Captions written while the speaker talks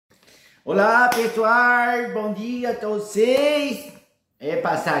Olá pessoal, bom dia a todos vocês.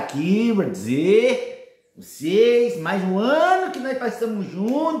 Passar aqui para dizer vocês, mais um ano que nós passamos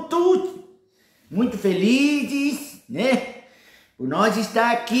juntos, muito felizes, né? Por nós estar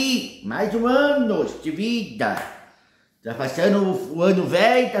aqui, mais um ano de vida. Tá passando o ano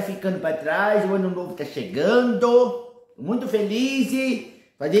velho, tá ficando para trás, o ano novo tá chegando. Muito feliz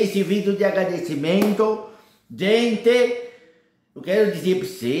fazer esse vídeo de agradecimento. Gente, eu quero dizer para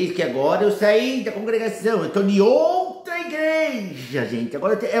vocês que agora eu saí da congregação, eu estou em outra igreja, gente.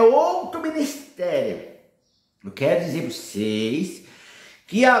 Agora é outro ministério. Eu quero dizer para vocês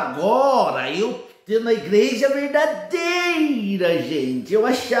que agora eu estou na Igreja Verdadeira, gente. Eu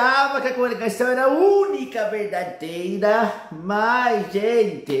achava que a congregação era a única verdadeira, mas,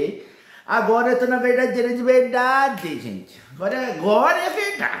 gente, agora eu estou na verdadeira de verdade, gente. Agora é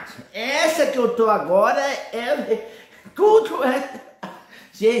verdade. Essa que eu estou agora tudo é...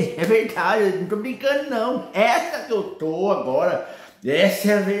 Gente, é verdade, eu não tô brincando não. Essa que eu tô agora,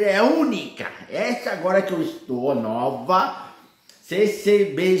 essa é a única. Essa agora que eu estou, nova,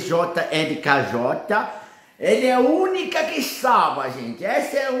 Ccbcdefghij, ela é a única que salva, gente.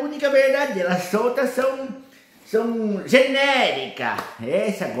 Essa é a única verdadeira. As outras são genéricas.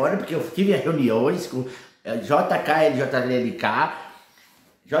 Essa agora, porque eu tive reuniões com JK, JLK,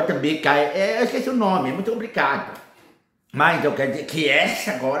 JBK, eu esqueci o nome, é muito complicado. Mas eu quero dizer que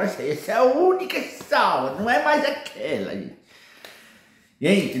essa agora, essa é a única que salva, não é mais aquela, gente.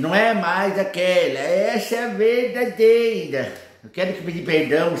 Gente, não é mais aquela, essa é a verdadeira. Eu quero que pedir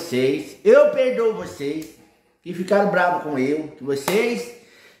perdão a vocês, eu perdoo vocês que ficaram bravos com eu, que vocês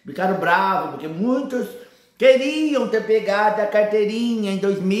ficaram bravos, porque muitos queriam ter pegado a carteirinha em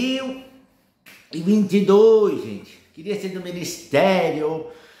 2022, gente. Queria ser do ministério,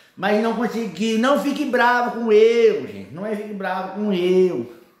 mas não consegui. Não fique bravo com eu, gente. Não é fique bravo com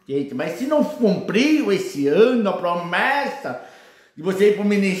eu, gente. Mas se não cumpriu esse ano a promessa de você ir para o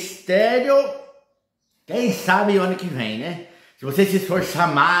ministério, quem sabe o ano que vem, né? Se você se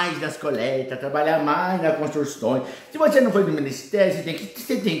esforçar mais nas coletas, trabalhar mais nas construções. Se você não foi do ministério, você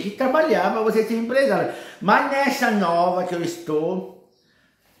tem que trabalhar para você ser empresário. Mas nessa nova que eu estou,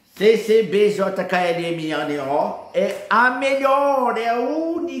 Ccbcdefghij, é a melhor, é a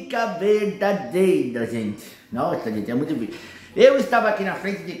única verdadeira, gente. Nossa, gente, é muito difícil. Eu estava aqui na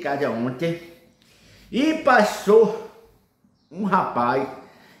frente de casa ontem e passou um rapaz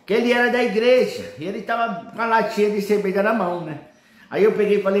que ele era da igreja e ele estava com a latinha de cerveja na mão, né? Aí eu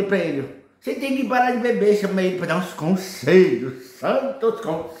peguei e falei para ele: você tem que parar de beber. Chamei ele para dar uns conselhos, santos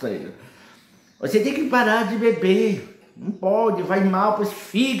conselhos. Você tem que parar de beber. Não pode, vai mal para os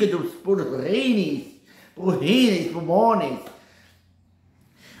fígados, para os rins, pulmões.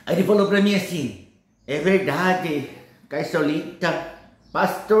 Aí ele falou para mim assim: é verdade, Caixolita,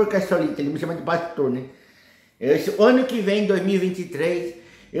 pastor Caixolita, ele me chama de pastor, né? O ano que vem, 2023,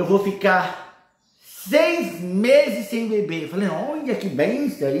 eu vou ficar 6 meses sem beber. Eu falei: olha que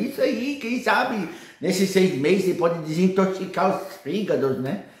benção, é isso aí, quem sabe nesses 6 meses você pode desintoxicar os fígados,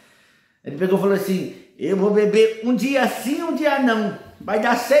 né? Ele pegou e falou assim: eu vou beber um dia sim, um dia não. Vai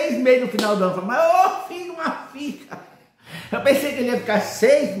dar 6 meses no final do ano. Eu falei: mas ô filho, uma filha. Eu pensei que ele ia ficar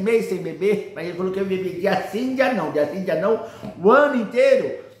 6 meses sem beber, mas ele falou que eu ia beber dia sim, dia não. Dia sim, dia não, o ano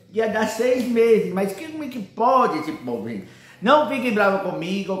inteiro. Ia dar 6 meses. Mas como é que pode esse povo, gente? Não fiquem bravos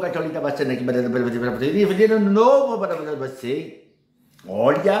comigo. O Cacholinho está passando aqui para fazer ano novo para você.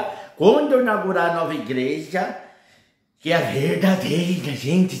 Olha, quando eu inaugurar a nova igreja, que é a verdadeira,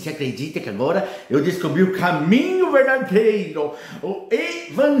 gente, você acredita que agora eu descobri o caminho verdadeiro, o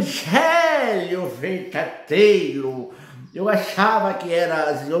evangelho verdadeiro. Eu achava que eram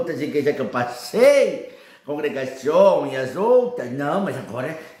as outras igrejas que eu passei, congregação e as outras, não, mas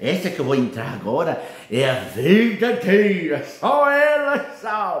agora, essa que eu vou entrar agora é a verdadeira, só ela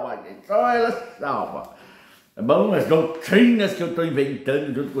salva, gente, só ela salva. Tá bom? As doutrinas que eu estou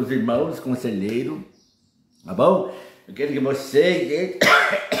inventando junto com os irmãos, conselheiros, tá bom? Eu quero que vocês...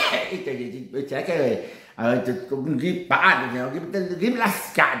 Eita, gente, será que eu tô gripado, né? Gripe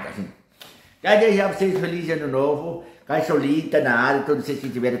lascada, assim. Quero desejar vocês feliz ano novo. Caixolita na área, todos vocês que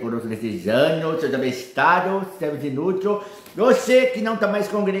estiveram conosco nesses anos, seus abestados, servos inúteis. Você que não está mais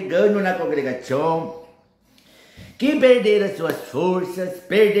congregando na congregação, que perderam as suas forças,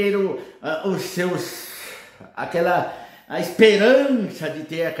 perderam os seus... a esperança de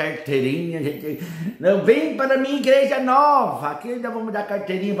ter a carteirinha, gente. Não, vem para a minha igreja nova, aqui ainda vamos dar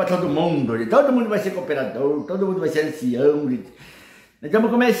carteirinha para todo mundo, gente. Todo mundo vai ser cooperador, todo mundo vai ser ancião, gente. Nós estamos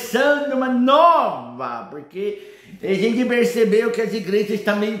começando uma nova, porque a gente percebeu que as igrejas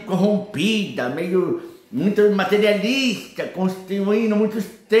estão meio corrompidas, meio muito materialista, construindo muitos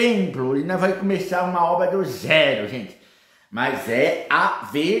templos, e nós vamos começar uma obra do zero, gente. Mas é a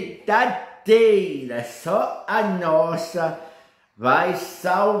verdadeira, só a nossa vai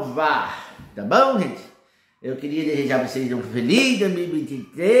salvar, tá bom, gente? Eu queria desejar para vocês um feliz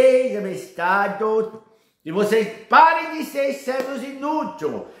 2023, abençoado, e vocês parem de ser servos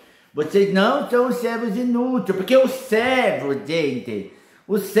inúteis. Vocês não são servos inúteis, porque o servo, gente,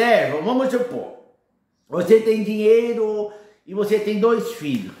 o servo, vamos supor, você tem dinheiro e você tem 2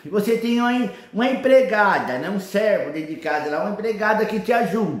 filhos. E você tem uma empregada, né? Um servo dentro de casa lá, uma empregada que te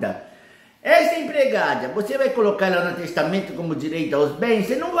ajuda. Essa empregada, você vai colocar ela no testamento como direito aos bens?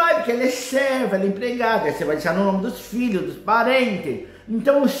 Você não vai, porque ela é serva, ela é empregada. Você vai deixar no nome dos filhos, dos parentes.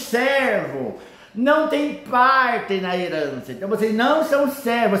 Então o servo não tem parte na herança. Então vocês não são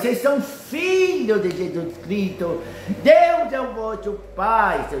servos, vocês são filhos de Jesus Cristo. Deus é o vosso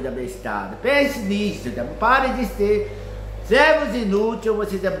Pai, seus abestados. Pense nisso, tá? Pare de ser servos inúteis,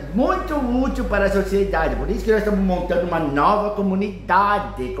 vocês é muito útil para a sociedade. Por isso que nós estamos montando uma nova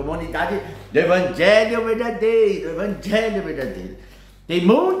comunidade do Evangelho Verdadeiro, Evangelho Verdadeiro. Tem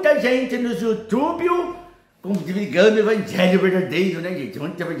muita gente no YouTube divulgando o Evangelho Verdadeiro, né, gente?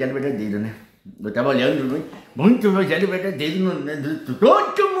 Muito Evangelho Verdadeiro, né? Eu estava olhando, muito Evangelho Verdadeiro,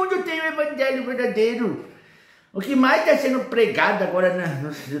 todo mundo tem o Evangelho Verdadeiro. O que mais está sendo pregado agora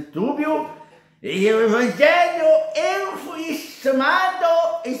no YouTube, e o Evangelho, eu fui chamado,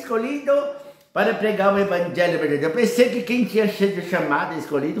 escolhido para pregar o Evangelho Verdadeiro. Eu pensei que quem tinha sido chamado,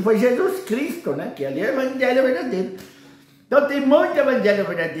 escolhido, foi Jesus Cristo, né? Que ali é o Evangelho Verdadeiro. Então tem muito Evangelho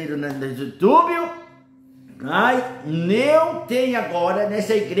Verdadeiro no YouTube. Mas eu tenho agora,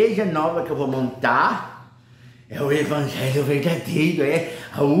 nessa igreja nova que eu vou montar, é o Evangelho Verdadeiro, é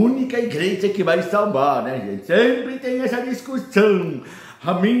a única igreja que vai salvar, né, gente? Sempre tem essa discussão.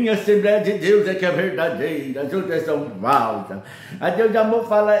 A minha Assembleia de Deus é que é verdadeira, as outras são falsas. A Deus de Amor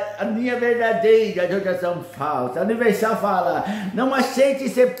fala, a minha é verdadeira, as outras são falsas. A Universal fala, não aceite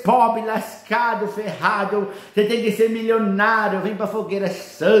ser pobre, lascado, ferrado, você tem que ser milionário, vem pra fogueira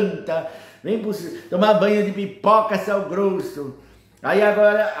santa. Vem tomar banho de pipoca, sal grosso. Aí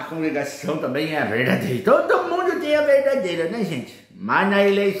agora a congregação também é verdadeira. Todo mundo tem a verdadeira, né, gente? Mas na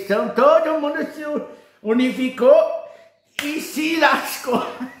eleição todo mundo se unificou e se lascou.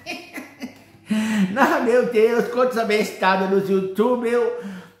 Não, meu Deus, quantos abestados nos YouTube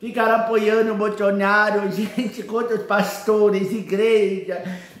ficaram apoiando o Bolsonaro, gente, quantos pastores, igreja,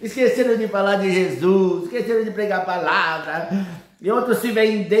 esqueceram de falar de Jesus, esqueceram de pregar a palavra. E outros se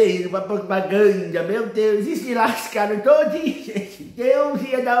venderam para propaganda, meu Deus, e se lascaram todinho, gente. Deus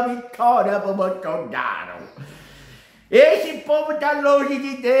ia dar vitória para o Bolsonaro. Esse povo está longe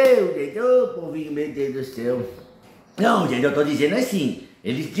de Deus, gente. Ô, povinho, meu Deus do céu. Não, gente, eu estou dizendo assim.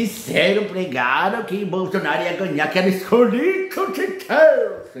 Eles disseram, pregaram que o Bolsonaro ia ganhar, que era escolhido de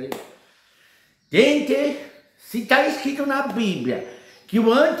Deus. Gente, se está escrito na Bíblia que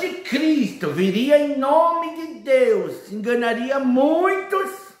o anticristo viria em nome de Deus, enganaria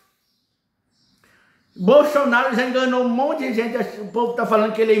muitos. Bolsonaro já enganou um monte de gente, o povo está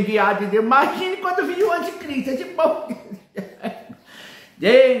falando que ele é enviado de Deus. Imagine quando viu o anticristo, esse povo.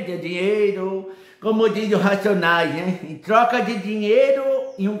 Gente, dinheiro, como diz o Racionais, né? Em troca de dinheiro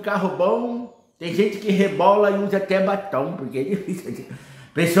e um carro bom, tem gente que rebola e usa até batom, porque é difícil.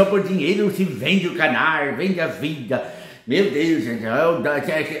 Pessoa por dinheiro se vende o canar, vende a vida. Meu Deus, gente,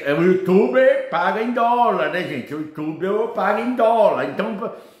 o youtuber paga em dólar, né, gente? O youtuber paga em dólar.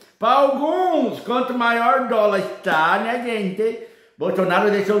 Então, para alguns, quanto maior o dólar está, né, gente?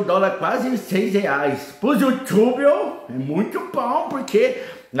 Bolsonaro deixou o dólar quase R$6. Para os youtubers, é muito bom, porque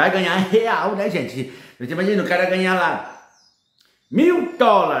vai ganhar real, né, gente? Você imagina, o cara ganhar lá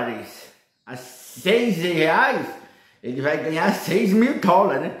 $1.000 a R$6, ele vai ganhar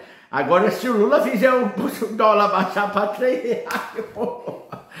 $6.000, né? Agora, se o Lula fizer o dólar baixar para R$3, pô,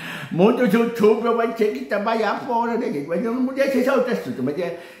 muitos youtubers vão ter que trabalhar fora, né, gente? Mas eu não deixo esse outro assunto. Mas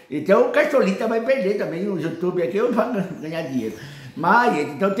então o Cacholita vai perder também, os youtubers aqui vão ganhar dinheiro. Mas,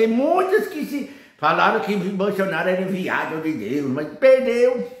 gente, então tem muitos que se falaram que Bolsonaro era enviado de Deus, mas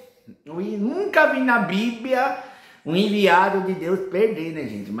perdeu. Eu nunca vi na Bíblia um enviado de Deus perder, né,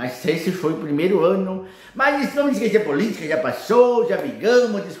 gente? Mas esse foi o primeiro ano. Mas vamos esquecer política, já passou, já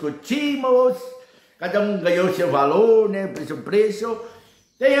brigamos, discutimos. Cada um ganhou o seu valor, né? O preço.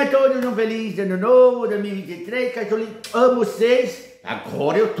 Tenha todos um feliz ano novo, 2023. Católico, amo vocês.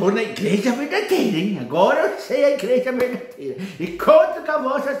 Agora eu tô na Igreja Verdadeira, hein? Agora eu sei a Igreja Verdadeira. E conto com as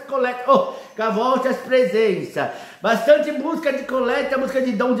vossas coletas, com as vossas presenças. Bastante busca de coleta, busca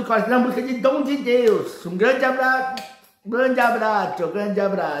de dom de coração, busca de dom de Deus. Um grande abraço. Grande abraço, grande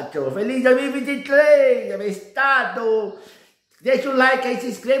abraço. Feliz 2023, bestado. Deixa o like aí, se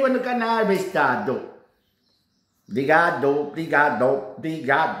inscreva no canal, bestado. Obrigado, obrigado,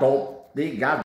 obrigado, obrigado.